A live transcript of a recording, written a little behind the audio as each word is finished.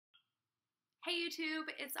Hey YouTube,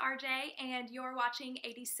 it's RJ and you're watching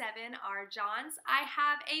 87R Johns. I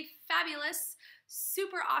have a fabulous,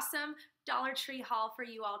 super awesome Dollar Tree haul for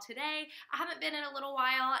you all today. I haven't been in a little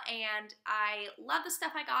while and I love the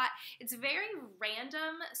stuff I got. It's very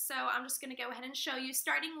random, so I'm just gonna go ahead and show you,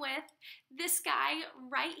 starting with this guy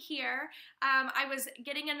right here. I was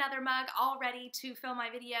getting another mug all ready to film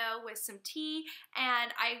my video with some tea,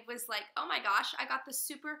 and I was like, oh my gosh, I got this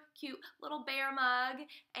super cute little bear mug,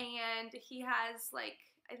 and he has like,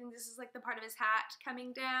 I think this is like the part of his hat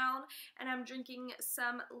coming down, and I'm drinking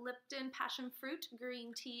some Lipton passion fruit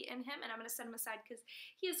green tea in him, and I'm going to set him aside because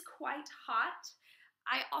he is quite hot.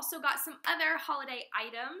 I also got some other holiday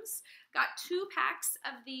items. Got 2 packs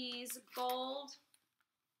of these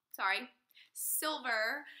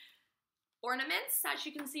silver ornaments. As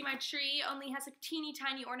you can see, my tree only has like teeny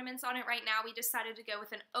tiny ornaments on it right now. We decided to go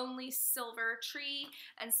with an only silver tree,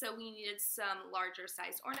 and so we needed some larger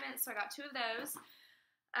size ornaments, so I got 2 of those.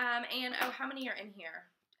 And oh, how many are in here?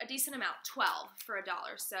 A decent amount, 12 for $1.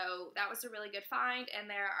 So that was a really good find, and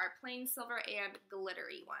there are plain silver and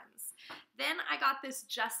glittery ones. Then I got this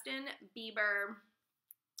Justin Bieber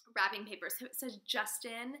wrapping paper. So it says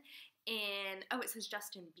Justin in, oh, it says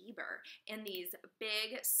Justin Bieber in these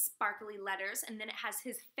big sparkly letters, and then it has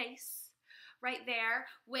his face right there,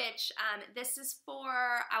 which this is for,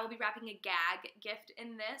 I will be wrapping a gag gift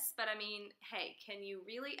in this, but I mean, hey, can you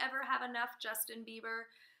really ever have enough Justin Bieber?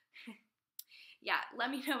 Yeah, let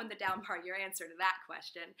me know in the down part your answer to that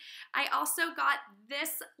question. I also got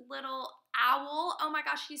this little owl. Oh my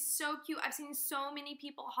gosh, he's so cute. I've seen so many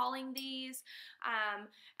people hauling these,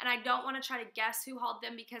 and I don't want to try to guess who hauled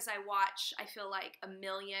them because I watch, I feel like, a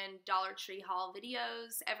million Dollar Tree haul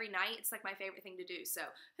videos every night. It's like my favorite thing to do, so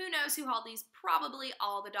who knows who hauled these? Probably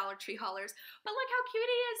all the Dollar Tree haulers, but look how cute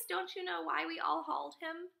he is. Don't you know why we all hauled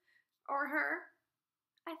him or her?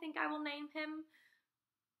 I think I will name him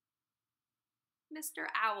Mr.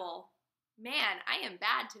 Owl. Man, I am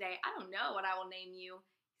bad today. I don't know what I will name you.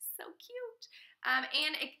 He's so cute.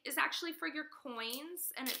 And it is actually for your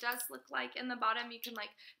coins, and it does look like in the bottom you can like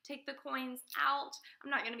take the coins out. I'm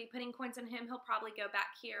not going to be putting coins in him. He'll probably go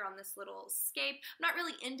back here on this little scape. I'm not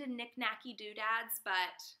really into knick-knacky doodads,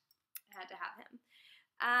 but I had to have him.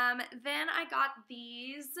 Then I got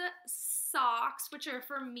these socks, which are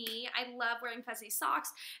for me. I love wearing fuzzy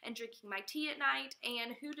socks and drinking my tea at night,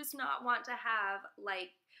 and who does not want to have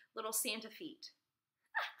like little Santa feet?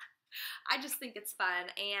 I just think it's fun,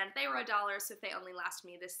 and they were $1, so if they only last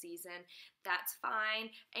me this season, that's fine.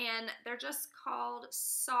 And they're just called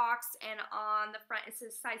socks, and on the front it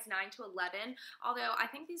says size 9 to 11, although I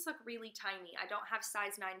think these look really tiny. I don't have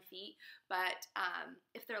size 9 feet, but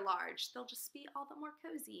if they're large, they'll just be all the more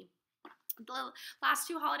cozy. The last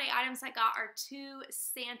 2 holiday items I got are 2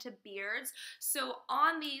 Santa beards. So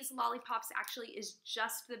on these lollipops actually is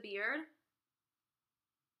just the beard.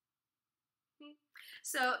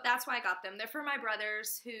 So that's why I got them. They're for my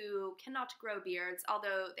brothers who cannot grow beards,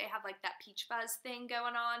 although they have like that peach fuzz thing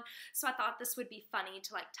going on. So I thought this would be funny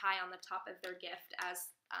to like tie on the top of their gift as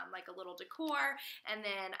like a little decor, and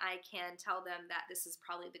then I can tell them that this is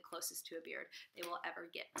probably the closest to a beard they will ever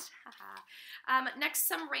get. Next,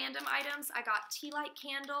 some random items. I got tea light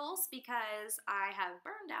candles because I have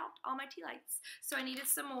burned out all my tea lights, so I needed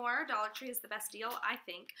some more. Dollar Tree is the best deal, I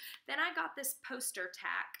think. Then I got this poster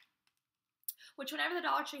tack, which whenever the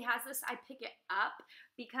Dollar Tree has this, I pick it up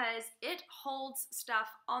because it holds stuff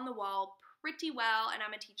on the wall pretty well, and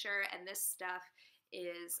I'm a teacher, and this stuff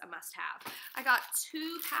is a must-have. I got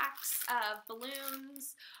 2 packs of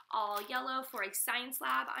balloons, all yellow, for a science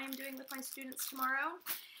lab I am doing with my students tomorrow.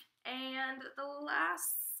 And the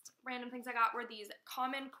last random things I got were these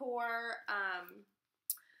Common Core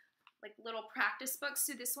like little practice books.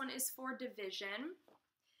 So this one is for division,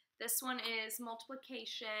 this one is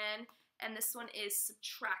multiplication, and this one is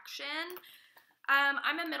subtraction.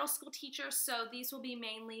 I'm a middle school teacher, so these will be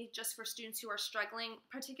mainly just for students who are struggling,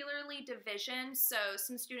 particularly division. So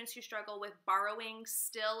some students who struggle with borrowing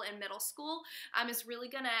still in middle school is really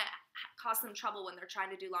going to cause them trouble when they're trying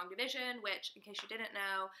to do long division, which, in case you didn't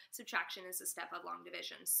know, subtraction is a step of long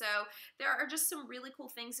division. So there are just some really cool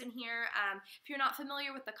things in here. If you're not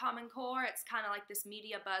familiar with the Common Core, it's kind of like this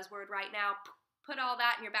media buzzword right now. Put all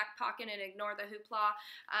that in your back pocket and ignore the hoopla.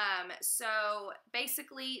 So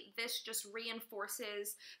basically, this just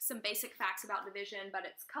reinforces some basic facts about division, but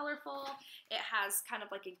it's colorful. It has kind of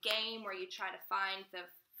like a game where you try to find the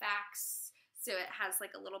facts. So it has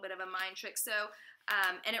like a little bit of a mind trick. So,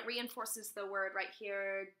 and it reinforces the word right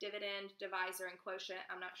here, dividend, divisor, and quotient.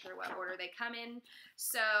 I'm not sure what order they come in.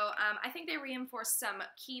 So I think they reinforce some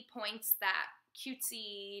key points that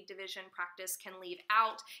cutesy division practice can leave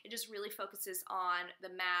out. It just really focuses on the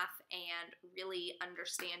math and really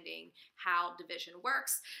understanding how division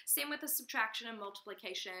works. Same with the subtraction and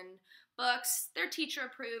multiplication books. They're teacher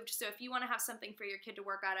approved, so if you want to have something for your kid to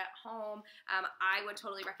work out at home, I would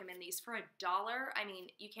totally recommend these for $1. I mean,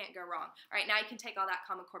 you can't go wrong. All right, now you can take all that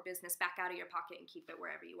Common Core business back out of your pocket and keep it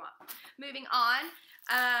wherever you want. Moving on,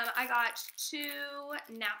 I got 2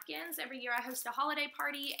 napkins. Every year I host a holiday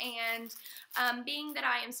party, and being that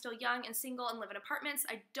I am still young and single and live in apartments,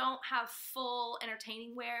 I don't have full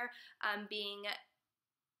entertaining wear, being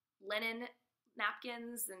linen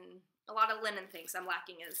napkins and a lot of linen things I'm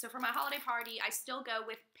lacking in. So for my holiday party, I still go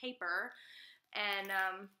with paper. And,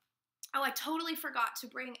 oh, I totally forgot to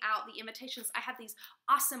bring out the invitations. I have these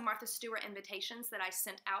awesome Martha Stewart invitations that I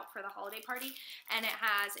sent out for the holiday party. And it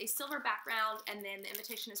has a silver background, and then the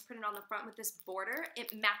invitation is printed on the front with this border.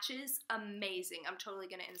 It matches amazing. I'm totally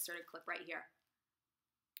going to insert a clip right here.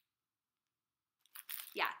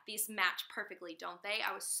 Yeah, these match perfectly, don't they?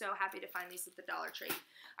 I was so happy to find these at the Dollar Tree.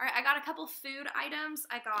 All right, I got a couple food items.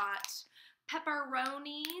 I got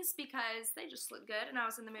pepperonis because they just look good, and I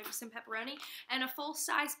was in the mood for some pepperoni, and a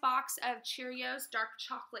full-size box of Cheerios Dark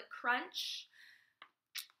Chocolate Crunch.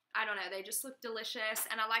 I don't know, they just look delicious,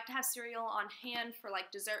 and I like to have cereal on hand for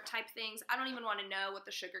like dessert type things. I don't even want to know what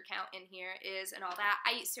the sugar count in here is and all that.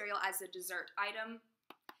 I eat cereal as a dessert item.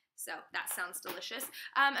 So that sounds delicious.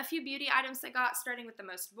 A few beauty items I got, starting with the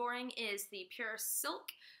most boring, is the Pure Silk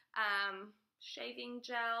shaving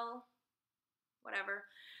gel, whatever.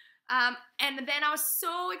 And then I was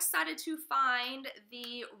so excited to find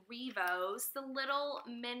the Revos, the little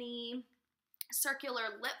mini circular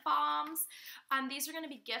lip balms. These are going to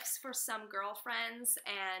be gifts for some girlfriends,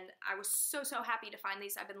 and I was so happy to find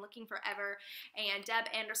these. I've been looking forever, and Deb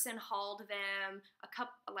Anderson hauled them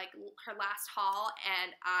like her last haul,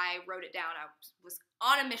 and I wrote it down. I was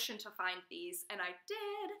on a mission to find these, and I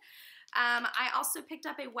did. I also picked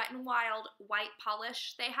up a Wet n Wild white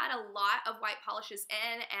polish. They had a lot of white polishes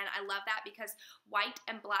in, and I love that because white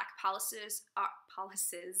and black polishes are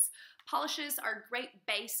great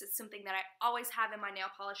base. It's something that I always have in my nail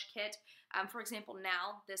polish kit. For example,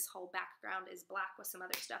 now this whole background is black with some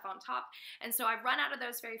other stuff on top. And so I run out of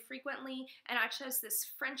those very frequently, and I chose this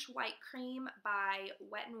French White Cream by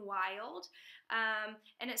Wet n Wild.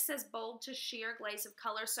 And it says bold to sheer glaze of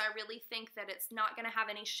color, so I really think that it's not going to have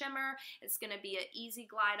any shimmer. It's going to be an easy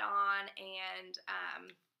glide on and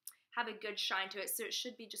have a good shine to it, so it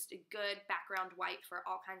should be just a good background white for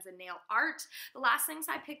all kinds of nail art. The last things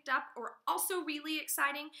I picked up were also really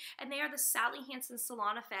exciting, and they are the Sally Hansen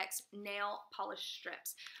Salon Effects nail polish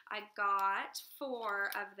strips. I got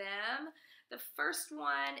 4 of them. The first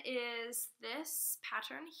one is this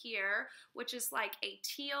pattern here, which is like a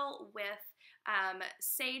teal with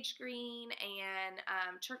sage green and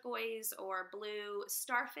turquoise or blue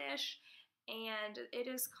starfish, and it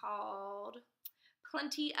is called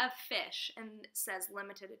Plenty of Fish, and it says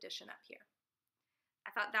limited edition up here.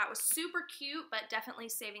 I thought that was super cute, but definitely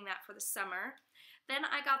saving that for the summer. Then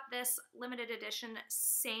I got this limited edition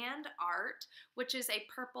sand art, which is a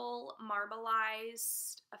purple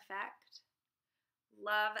marbleized effect.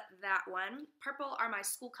 Love that one. Purple are my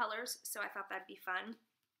school colors, so I thought that'd be fun.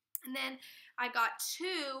 And then I got 2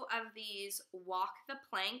 of these Walk the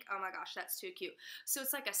Plank. Oh my gosh, that's too cute. So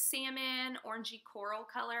it's like a salmon, orangey coral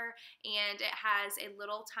color, and it has a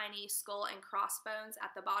little tiny skull and crossbones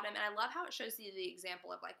at the bottom. And I love how it shows you the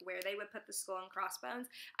example of like where they would put the skull and crossbones.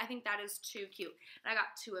 I think that is too cute. And I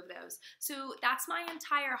got 2 of those. So that's my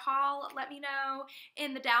entire haul. Let me know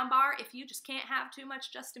in the down bar if you just can't have too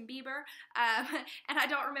much Justin Bieber. And I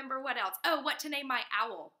don't remember what else. Oh, what to name my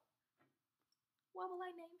owl. What will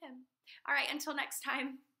I name him? All right, until next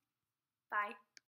time, bye.